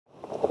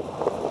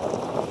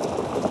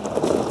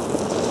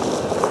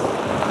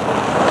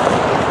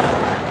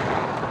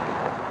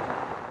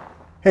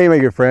Hey my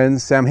good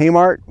friends, Sam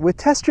Haymart with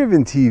Test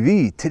Driven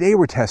TV. Today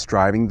we're test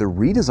driving the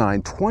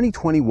redesigned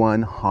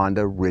 2021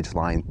 Honda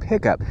Ridgeline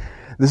pickup.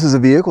 This is a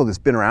vehicle that's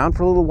been around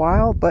for a little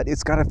while, but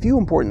it's got a few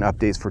important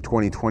updates for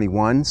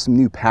 2021, some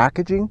new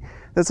packaging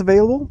that's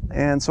available,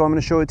 and so I'm going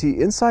to show it to you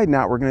inside and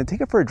out. We're going to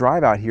take it for a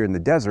drive out here in the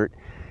desert,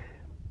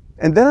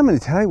 and then I'm going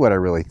to tell you what I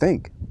really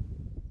think.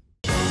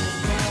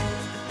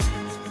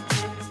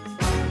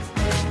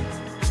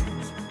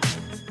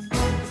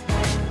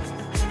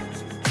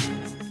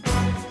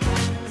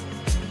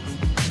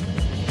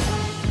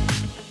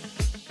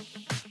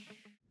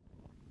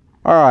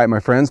 All right, my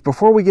friends,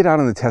 before we get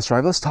out on the test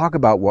drive, let's talk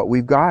about what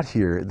we've got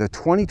here. The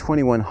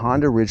 2021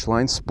 Honda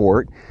Ridgeline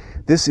Sport.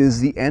 This is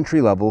the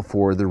entry level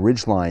for the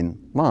Ridgeline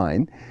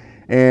line.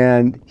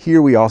 And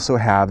here we also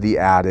have the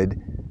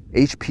added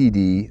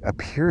HPD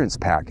appearance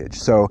package.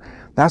 So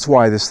that's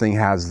why this thing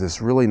has this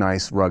really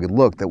nice rugged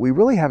look that we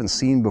really haven't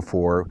seen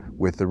before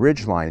with the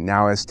Ridgeline.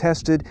 Now, as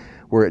tested,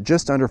 we're at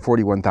just under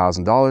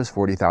 $41,000,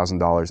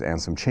 $40,000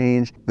 and some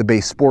change. The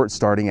base Sport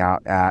starting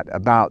out at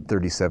about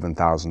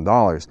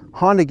 $37,000.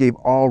 Honda gave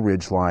all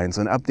Ridgelines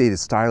an updated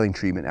styling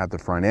treatment at the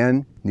front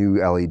end, new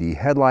LED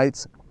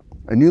headlights,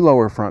 a new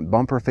lower front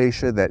bumper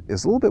fascia that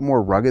is a little bit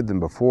more rugged than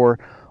before,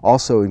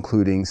 also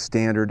including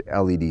standard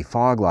LED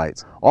fog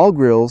lights. All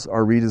grills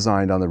are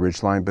redesigned on the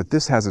Ridgeline, but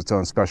this has its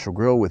own special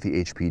grille with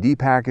the HPD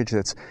package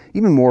that's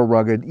even more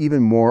rugged,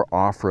 even more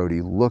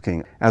off-roady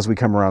looking. As we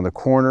come around the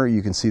corner,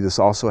 you can see this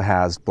also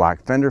has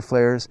black fender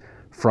flares,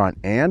 front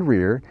and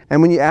rear.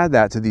 And when you add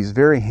that to these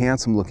very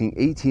handsome looking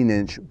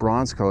 18-inch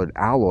bronze colored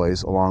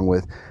alloys, along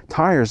with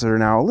tires that are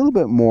now a little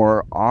bit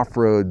more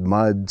off-road,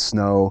 mud,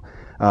 snow,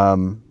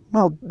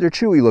 well, they're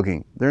chewy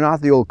looking. They're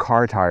not the old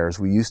car tires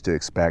we used to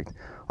expect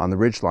on the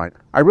Ridgeline.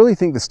 I really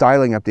think the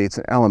styling updates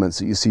and elements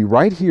that you see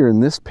right here in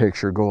this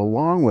picture go a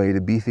long way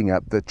to beefing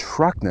up the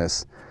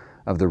truckness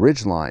of the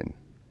Ridgeline.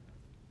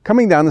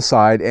 Coming down the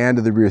side and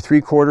to the rear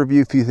three-quarter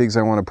view, a few things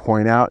I want to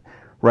point out.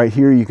 Right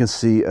here you can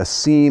see a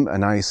seam, a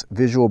nice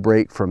visual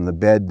break from the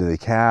bed to the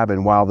cab,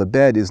 and while the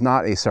bed is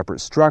not a separate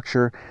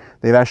structure,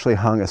 they've actually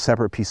hung a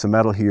separate piece of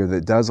metal here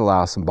that does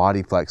allow some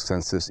body flex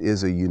since this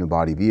is a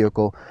unibody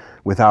vehicle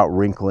without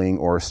wrinkling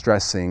or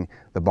stressing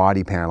the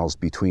body panels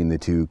between the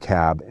two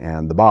cab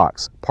and the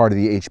box. Part of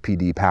the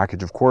HPD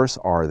package, of course,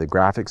 are the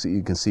graphics that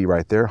you can see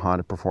right there.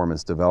 Honda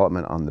Performance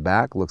Development on the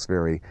back looks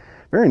very,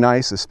 very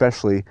nice,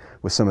 especially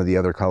with some of the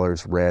other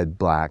colors, red,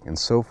 black, and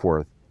so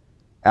forth.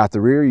 At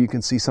the rear, you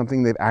can see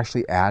something they've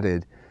actually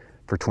added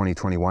for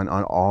 2021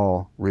 on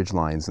all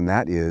Ridgelines, and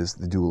that is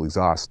the dual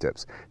exhaust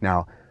tips.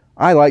 Now,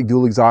 I like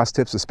dual exhaust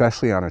tips,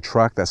 especially on a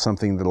truck. That's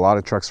something that a lot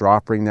of trucks are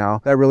offering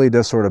now. That really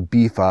does sort of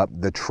beef up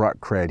the truck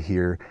cred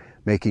here,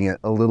 making it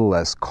a little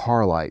less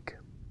car-like.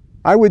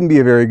 I wouldn't be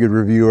a very good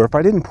reviewer if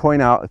I didn't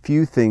point out a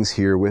few things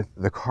here with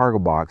the cargo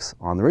box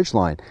on the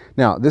Ridgeline.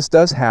 Now, this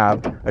does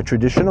have a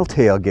traditional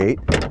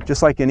tailgate,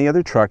 just like any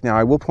other truck. Now,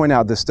 I will point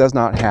out this does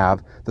not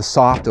have the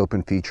soft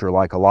open feature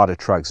like a lot of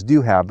trucks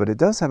do have, but it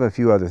does have a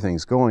few other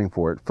things going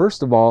for it.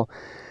 First of all,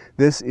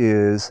 this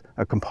is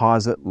a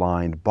composite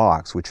lined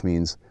box, which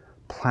means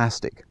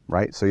plastic,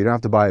 right? So you don't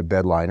have to buy a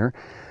bed liner.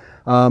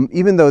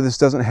 Even though this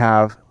doesn't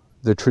have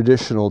the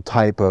traditional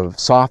type of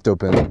soft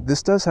open,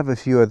 this does have a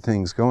few other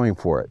things going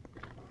for it.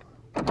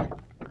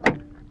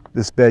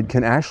 This bed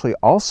can actually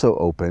also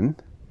open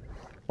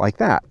like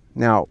that.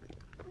 Now,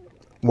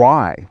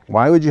 why?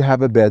 Why would you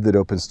have a bed that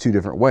opens two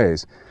different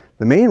ways?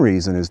 The main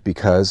reason is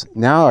because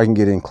now I can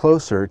get in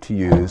closer to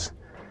use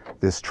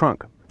this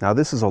trunk. Now,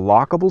 this is a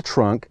lockable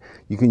trunk.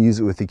 You can use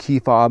it with the key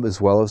fob as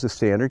well as the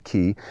standard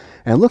key.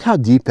 And look how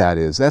deep that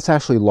is. That's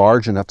actually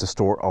large enough to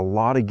store a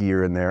lot of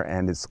gear in there,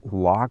 and it's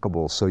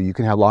lockable. So you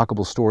can have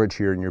lockable storage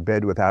here in your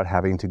bed without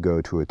having to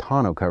go to a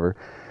tonneau cover.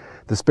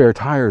 The spare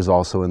tire is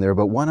also in there,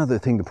 but one other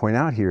thing to point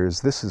out here is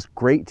this is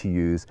great to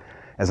use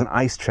as an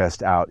ice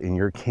chest out in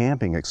your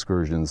camping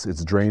excursions.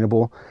 It's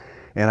drainable,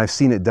 and I've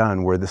seen it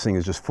done where this thing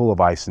is just full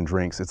of ice and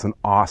drinks. It's an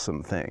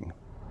awesome thing.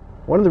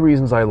 One of the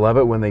reasons I love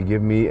it when they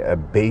give me a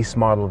base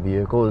model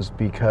vehicle is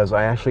because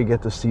I actually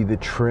get to see the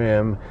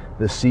trim,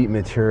 the seat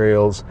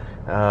materials,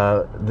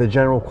 the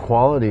general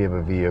quality of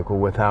a vehicle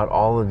without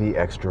all of the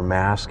extra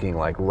masking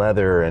like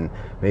leather and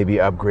maybe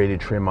upgraded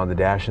trim on the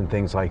dash and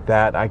things like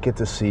that. I get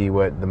to see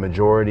what the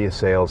majority of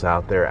sales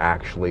out there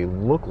actually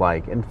look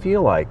like and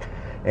feel like.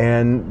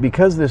 And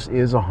because this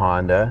is a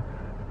Honda,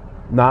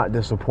 not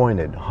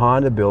disappointed.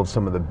 Honda builds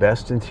some of the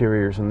best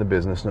interiors in the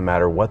business, no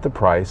matter what the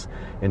price,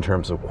 in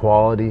terms of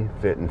quality,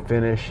 fit and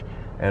finish,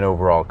 and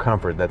overall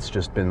comfort. That's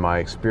just been my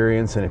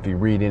experience, and if you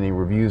read any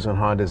reviews on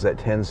Hondas, that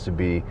tends to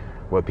be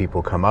what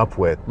people come up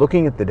with.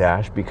 Looking at the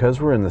dash, because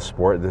we're in the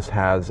Sport, this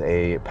has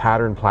a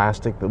patterned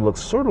plastic that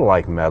looks sort of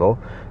like metal,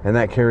 and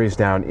that carries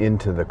down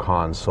into the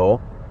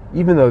console.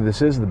 Even though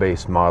this is the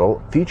base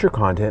model, feature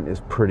content is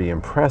pretty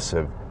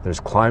impressive. There's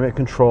climate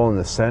control in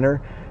the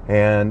center,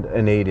 and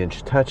an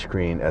 8-inch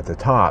touchscreen at the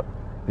top.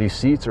 These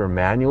seats are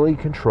manually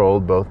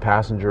controlled, both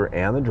passenger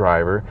and the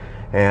driver,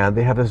 and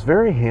they have this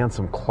very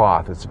handsome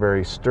cloth. It's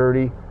very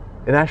sturdy,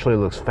 It actually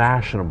looks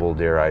fashionable,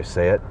 dare I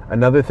say it.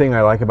 Another thing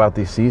I like about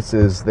these seats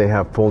is they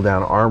have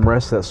fold-down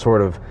armrests that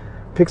sort of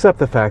picks up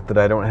the fact that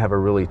I don't have a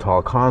really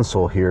tall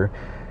console here.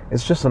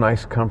 It's just a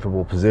nice,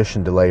 comfortable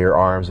position to lay your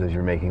arms as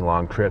you're making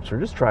long trips or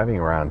just driving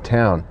around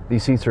town.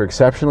 These seats are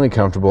exceptionally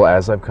comfortable,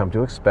 as I've come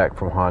to expect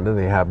from Honda.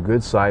 They have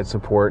good side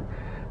support.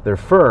 They're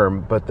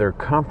firm, but they're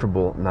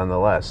comfortable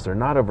nonetheless. They're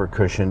not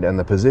over-cushioned, and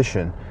the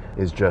position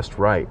is just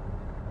right.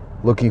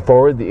 Looking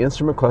forward, the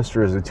instrument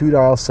cluster is a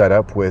 2-dial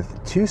setup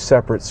with 2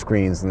 separate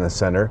screens in the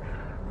center,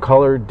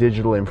 color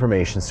digital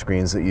information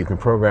screens that you can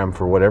program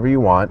for whatever you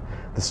want.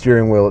 The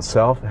steering wheel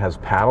itself has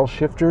paddle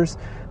shifters.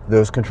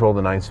 Those control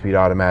the 9-speed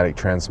automatic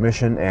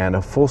transmission, and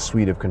a full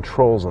suite of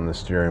controls on the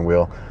steering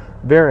wheel.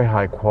 Very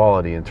high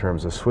quality in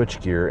terms of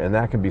switchgear, and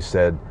that can be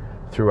said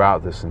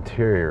throughout this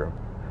interior.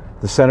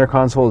 The center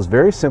console is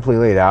very simply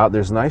laid out.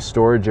 There's a nice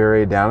storage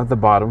area down at the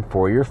bottom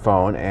for your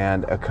phone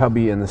and a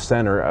cubby in the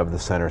center of the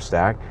center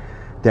stack.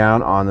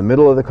 Down on the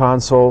middle of the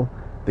console,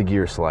 the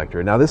gear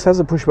selector. Now this has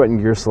a push button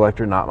gear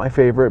selector, not my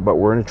favorite, but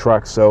we're in a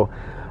truck, so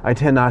I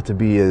tend not to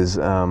be as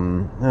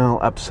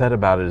upset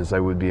about it as I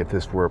would be if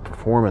this were a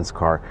performance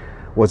car.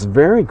 What's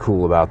very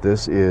cool about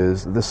this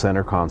is the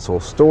center console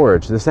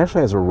storage. This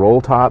actually has a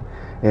roll top,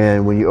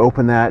 and when you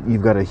open that,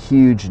 you've got a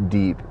huge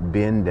deep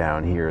bin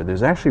down here.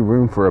 There's actually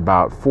room for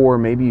about 4,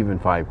 maybe even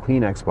 5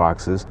 Kleenex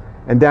boxes,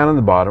 and down on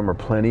the bottom are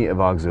plenty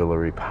of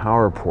auxiliary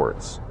power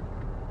ports.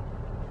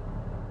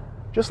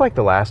 Just like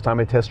the last time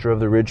I test drove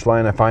the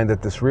Ridgeline, I find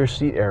that this rear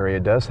seat area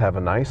does have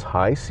a nice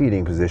high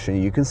seating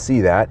position. You can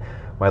see that.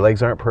 My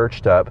legs aren't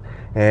perched up,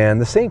 and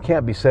the same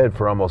can't be said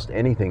for almost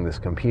anything this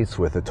competes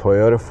with. The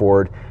Toyota,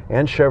 Ford,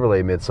 and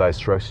Chevrolet midsize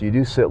trucks, you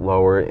do sit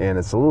lower, and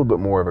it's a little bit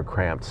more of a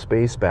cramped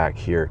space back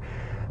here.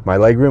 My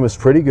legroom is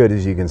pretty good,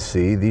 as you can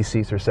see. These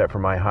seats are set for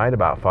my height,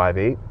 about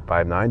 5'8",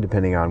 5'9",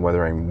 depending on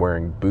whether I'm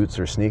wearing boots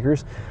or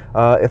sneakers.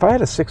 If I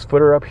had a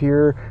 6-footer up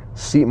here,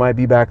 seat might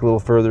be back a little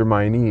further.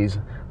 My knees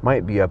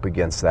might be up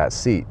against that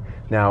seat.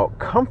 Now,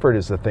 comfort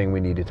is the thing we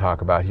need to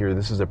talk about here.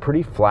 This is a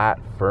pretty flat,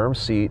 firm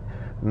seat.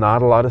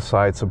 Not a lot of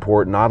side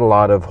support, not a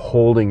lot of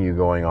holding you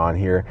going on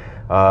here.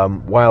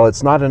 While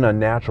it's not an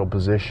unnatural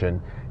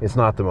position, it's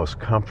not the most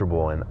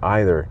comfortable in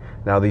either.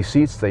 Now, these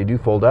seats, they do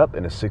fold up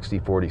in a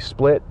 60-40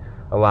 split,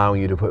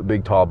 allowing you to put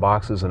big tall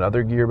boxes and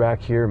other gear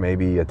back here,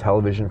 maybe a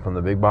television from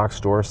the big box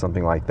store,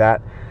 something like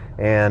that.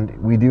 And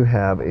we do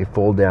have a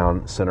fold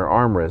down center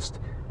armrest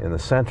in the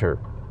center.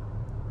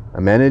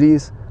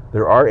 Amenities,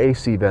 there are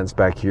AC vents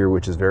back here,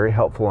 which is very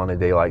helpful on a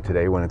day like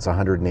today when it's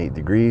 108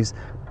 degrees,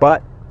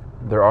 but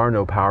there are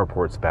no power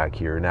ports back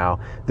here. Now,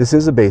 this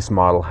is a base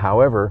model.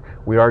 However,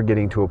 we are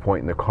getting to a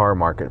point in the car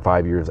market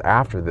 5 years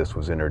after this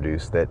was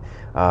introduced that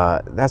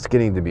that's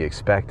getting to be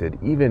expected,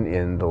 even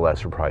in the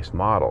lesser priced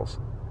models.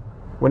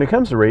 When it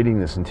comes to rating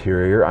this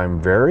interior, I'm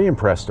very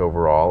impressed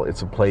overall.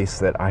 It's a place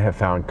that I have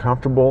found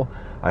comfortable,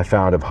 I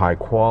found of high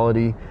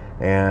quality,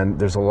 and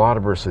there's a lot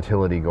of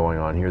versatility going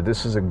on here.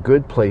 This is a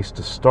good place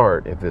to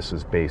start if this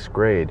is base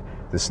grade.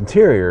 This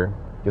interior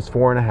gets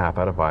 4.5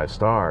 out of 5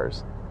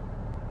 stars.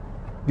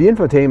 The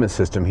infotainment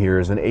system here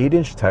is an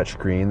 8-inch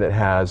touchscreen that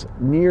has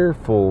near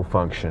full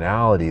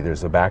functionality.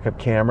 There's a backup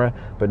camera,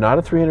 but not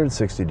a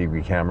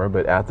 360-degree camera,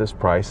 but at this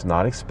price,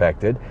 not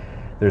expected.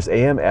 There's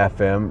AM,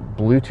 FM,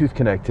 Bluetooth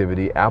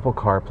connectivity, Apple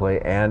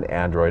CarPlay, and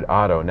Android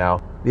Auto. Now,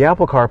 the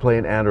Apple CarPlay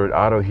and Android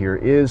Auto here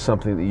is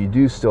something that you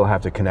do still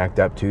have to connect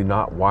up to,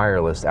 not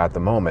wireless at the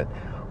moment.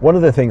 One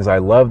of the things I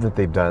love that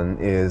they've done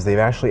is they've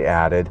actually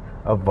added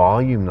a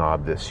volume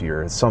knob this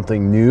year. It's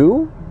something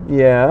new,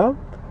 yeah.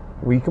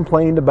 We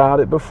complained about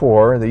it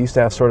before. They used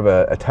to have sort of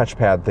a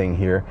touchpad thing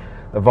here.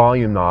 The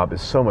volume knob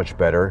is so much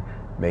better,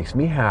 makes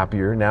me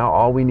happier. Now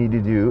all we need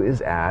to do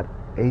is add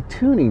a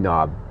tuning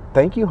knob.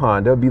 Thank you,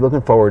 Honda. Be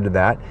looking forward to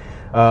that.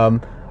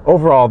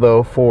 Overall,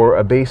 though, for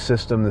a base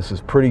system, this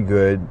is pretty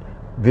good.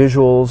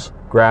 Visuals,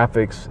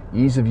 graphics,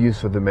 ease of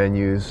use with the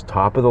menus,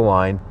 top of the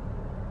line.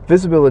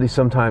 Visibility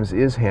sometimes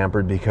is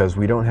hampered because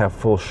we don't have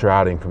full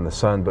shrouding from the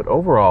sun, but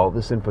overall,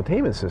 this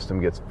infotainment system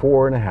gets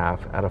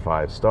 4.5 out of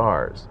 5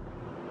 stars.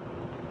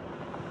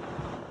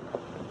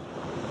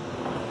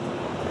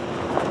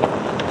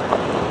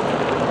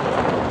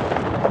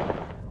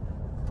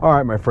 All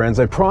right, my friends,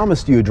 I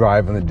promised you a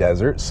drive in the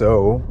desert,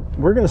 so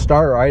we're gonna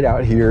start right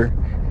out here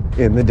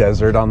in the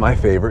desert on my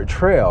favorite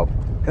trail.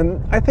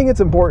 And I think it's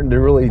important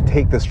to really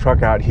take this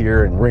truck out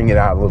here and wring it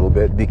out a little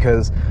bit,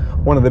 because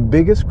one of the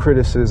biggest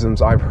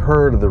criticisms I've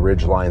heard of the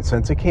Ridgeline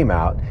since it came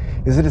out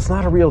is that it's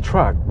not a real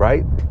truck,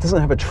 right? It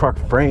doesn't have a truck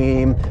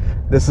frame.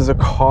 This is a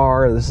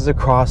car, this is a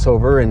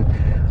crossover, and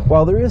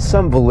while there is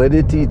some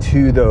validity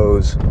to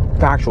those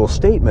factual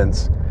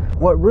statements,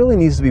 what really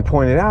needs to be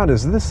pointed out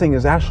is this thing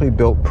is actually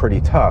built pretty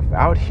tough.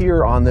 Out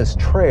here on this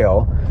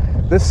trail,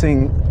 this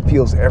thing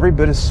feels every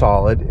bit as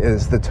solid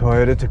as the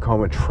Toyota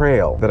Tacoma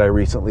Trail that I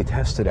recently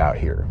tested out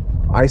here.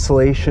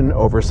 Isolation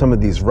over some of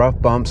these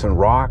rough bumps and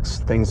rocks,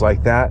 things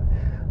like that,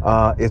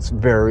 it's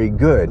very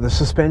good. The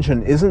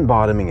suspension isn't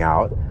bottoming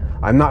out.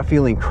 I'm not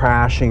feeling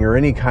crashing or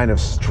any kind of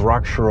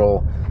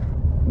structural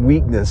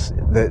weakness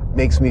that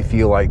makes me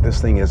feel like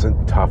this thing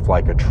isn't tough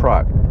like a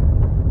truck.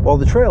 Well,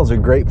 the trail's a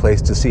great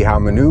place to see how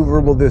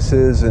maneuverable this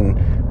is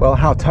and, well,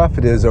 how tough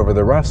it is over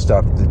the rough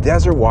stuff. The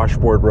desert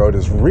washboard road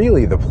is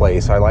really the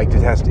place I like to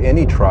test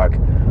any truck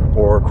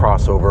or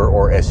crossover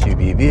or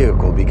SUV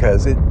vehicle,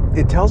 because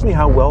it tells me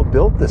how well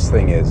built this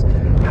thing is.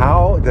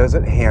 How does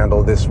it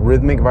handle this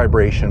rhythmic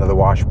vibration of the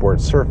washboard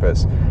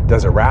surface?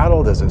 Does it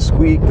rattle? Does it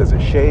squeak? Does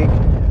it shake?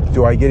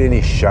 Do I get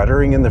any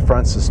shuddering in the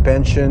front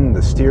suspension,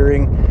 the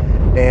steering?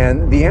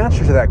 And the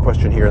answer to that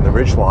question here in the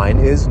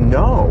Ridgeline is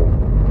no.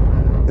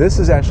 This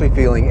is actually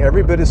feeling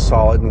every bit as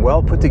solid and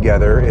well put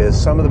together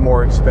as some of the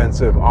more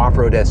expensive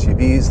off-road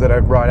SUVs that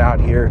I've brought out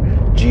here,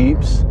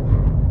 Jeeps,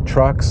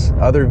 trucks,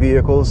 other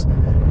vehicles.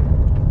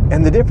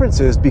 And the difference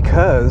is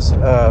because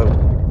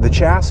of the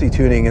chassis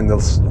tuning and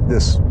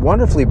this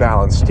wonderfully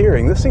balanced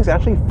steering, this thing's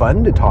actually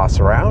fun to toss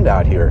around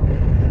out here.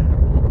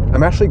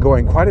 I'm actually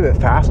going quite a bit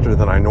faster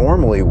than I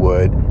normally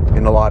would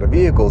in a lot of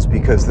vehicles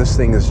because this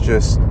thing is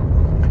just,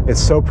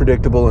 it's so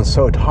predictable and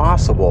so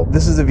tossable.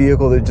 This is a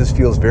vehicle that just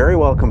feels very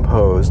well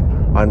composed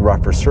on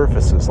rougher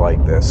surfaces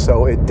like this.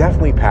 So it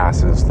definitely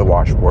passes the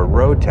washboard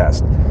road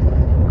test.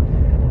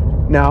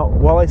 Now,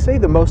 while I say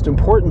the most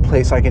important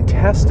place I can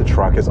test a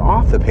truck is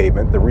off the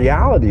pavement, the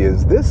reality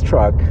is this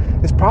truck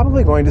is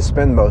probably going to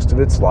spend most of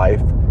its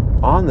life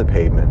on the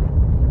pavement.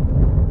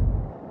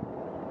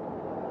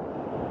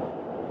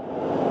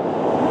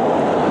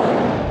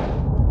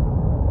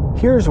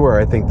 Here's where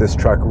I think this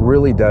truck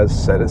really does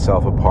set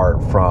itself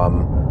apart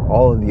from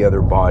all of the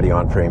other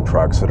body-on-frame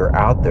trucks that are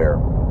out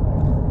there.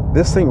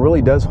 This thing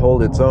really does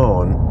hold its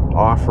own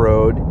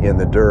off-road, in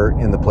the dirt,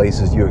 in the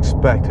places you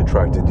expect a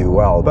truck to do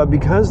well. But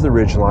because the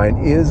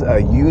Ridgeline is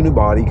a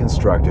unibody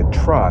constructed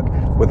truck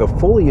with a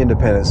fully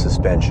independent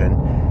suspension,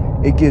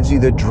 it gives you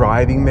the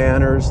driving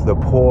manners, the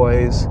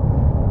poise,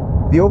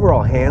 the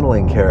overall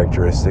handling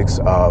characteristics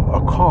of a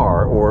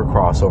car or a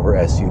crossover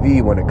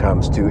SUV when it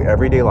comes to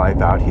everyday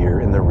life out here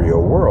in the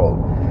real world.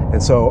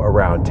 And so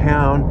around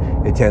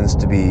town, it tends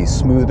to be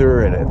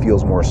smoother and it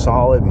feels more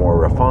solid, more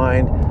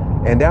refined.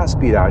 And at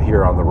speed out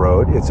here on the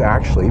road, it's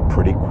actually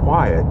pretty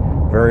quiet.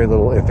 Very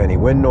little, if any,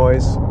 wind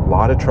noise. A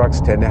lot of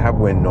trucks tend to have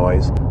wind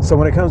noise. So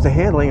when it comes to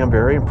handling, I'm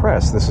very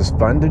impressed. This is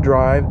fun to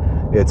drive.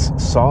 It's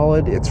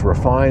solid, it's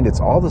refined,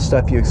 it's all the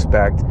stuff you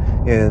expect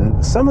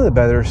in some of the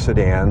better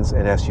sedans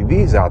and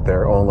SUVs out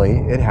there, only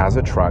it has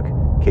a truck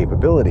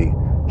capability.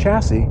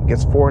 Chassis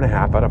gets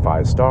 4.5 out of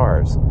 5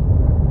 stars.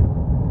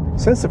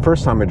 Since the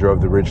first time I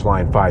drove the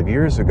Ridgeline 5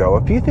 years ago,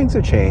 a few things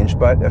have changed,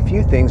 but a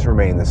few things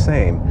remain the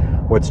same.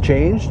 What's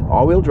changed?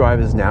 All-wheel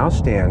drive is now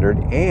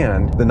standard,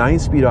 and the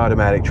 9-speed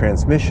automatic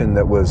transmission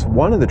that was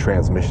one of the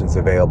transmissions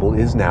available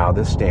is now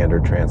the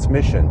standard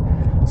transmission.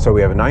 So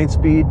we have a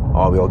 9-speed,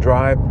 all-wheel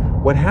drive.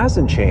 What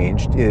hasn't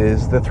changed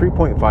is the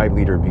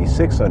 3.5-liter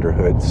V6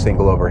 underhood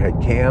single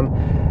overhead cam.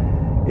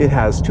 It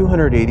has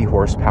 280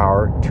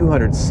 horsepower,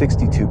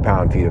 262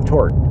 pound-feet of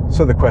torque.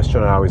 So the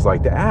question I always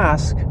like to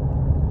ask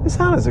is,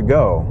 how does it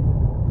go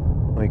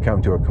when we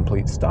come to a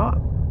complete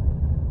stop?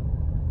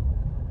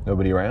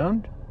 Nobody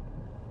around?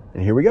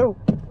 And here we go.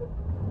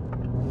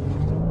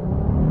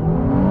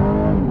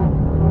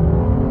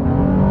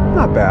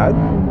 Not bad.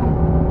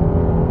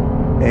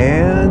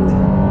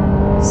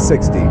 And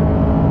 60.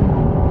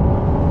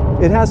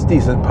 It has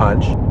decent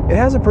punch. It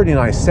has a pretty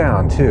nice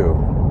sound too.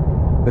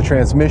 The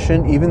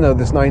transmission, even though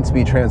this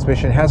 9-speed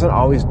transmission hasn't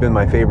always been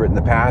my favorite in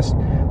the past,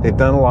 they've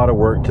done a lot of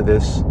work to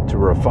this to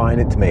refine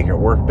it, to make it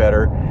work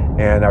better,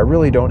 and I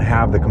really don't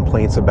have the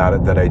complaints about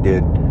it that I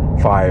did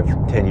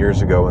 5-10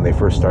 years ago when they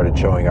first started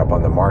showing up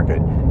on the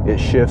market. It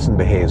shifts and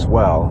behaves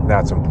well.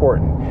 That's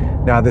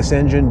important. Now, this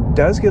engine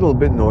does get a little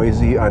bit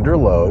noisy under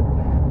load,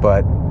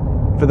 but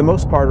for the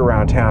most part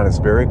around town it's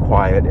very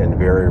quiet and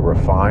very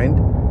refined.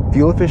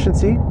 Fuel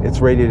efficiency,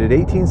 it's rated at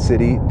 18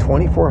 city,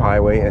 24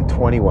 highway, and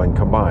 21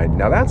 combined.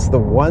 Now that's the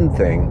one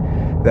thing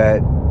that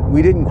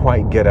we didn't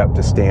quite get up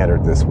to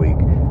standard this week.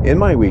 In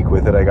my week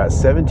with it, I got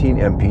 17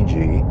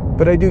 mpg,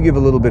 but I do give a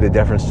little bit of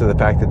deference to the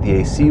fact that the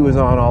AC was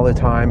on all the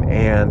time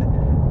and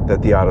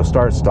that the auto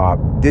start stop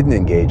didn't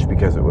engage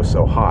because it was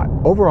so hot.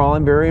 Overall,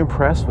 I'm very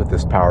impressed with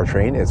this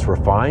powertrain. It's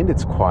refined,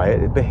 it's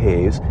quiet, it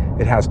behaves,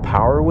 it has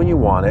power when you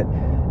want it,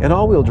 and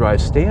all-wheel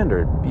drive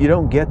standard. You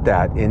don't get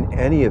that in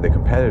any of the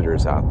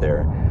competitors out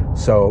there.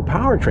 So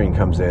powertrain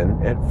comes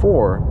in at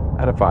 4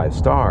 out of 5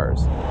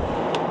 stars.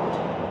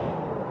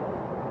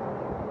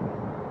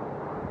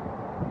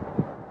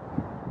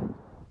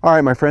 All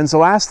right, my friends, the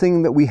last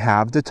thing that we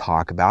have to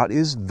talk about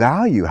is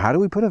value. How do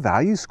we put a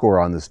value score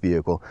on this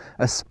vehicle,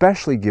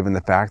 especially given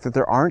the fact that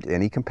there aren't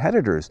any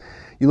competitors?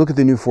 You look at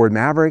the new Ford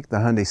Maverick, the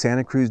Hyundai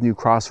Santa Cruz, new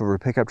crossover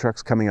pickup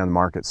trucks coming on the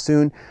market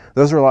soon.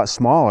 Those are a lot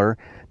smaller,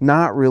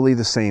 not really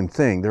the same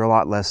thing. They're a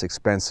lot less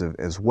expensive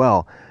as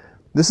well.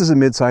 This is a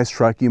mid-size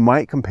truck you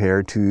might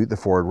compare to the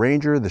Ford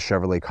Ranger, the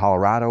Chevrolet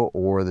Colorado,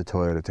 or the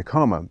Toyota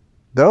Tacoma.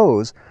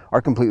 Those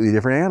are completely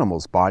different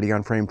animals.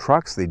 Body-on-frame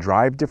trucks, they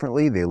drive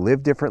differently, they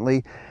live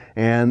differently,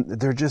 and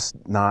they're just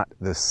not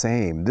the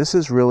same. This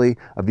is really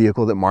a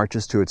vehicle that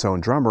marches to its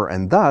own drummer,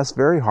 and thus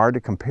very hard to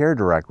compare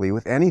directly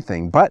with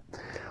anything. But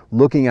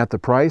looking at the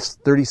price,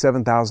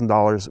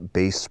 $37,000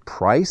 base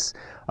price.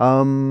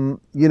 You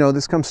know,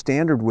 this comes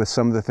standard with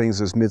some of the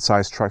things as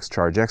mid-sized trucks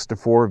charge extra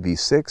for,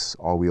 V6,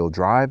 all-wheel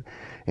drive,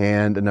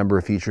 and a number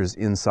of features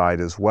inside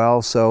as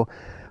well. So,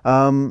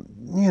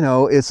 you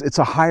know, it's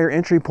a higher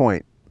entry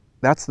point.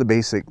 That's the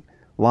basic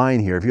line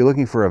here. If you're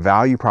looking for a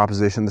value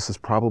proposition, this is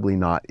probably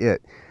not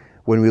it.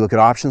 When we look at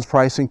options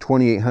pricing,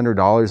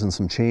 $2,800 and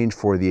some change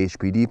for the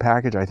HPD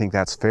package, I think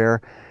that's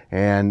fair.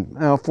 And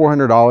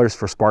 $400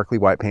 for sparkly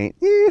white paint,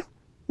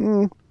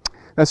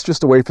 that's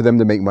just a way for them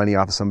to make money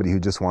off of somebody who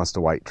just wants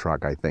the white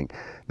truck, I think.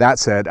 That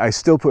said, I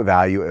still put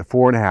value at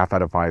 4.5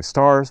 out of 5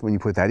 stars. When you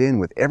put that in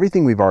with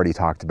everything we've already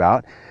talked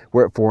about,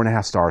 we're at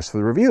 4.5 stars for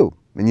the review.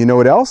 And you know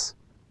what else?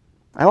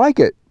 I like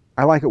it.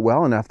 I like it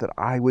well enough that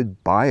I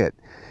would buy it.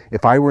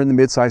 If I were in the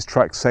mid-sized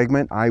truck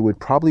segment, I would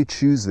probably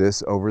choose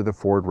this over the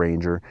Ford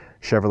Ranger,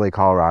 Chevrolet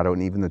Colorado,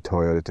 and even the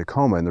Toyota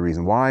Tacoma. And the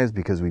reason why is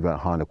because we've got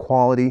Honda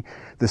quality.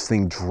 This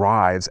thing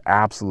drives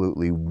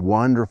absolutely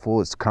wonderful.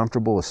 It's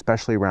comfortable,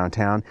 especially around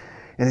town.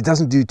 And it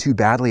doesn't do too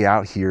badly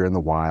out here in the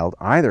wild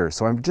either.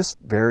 So I'm just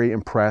very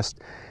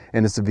impressed.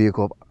 And it's a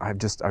vehicle I've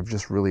just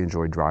really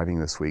enjoyed driving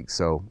this week.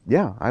 So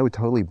yeah, I would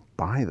totally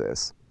buy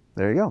this.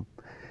 There you go.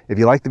 If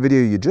you like the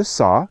video you just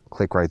saw,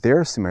 click right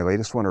there, see my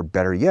latest one, or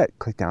better yet,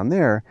 click down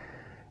there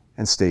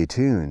and stay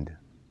tuned.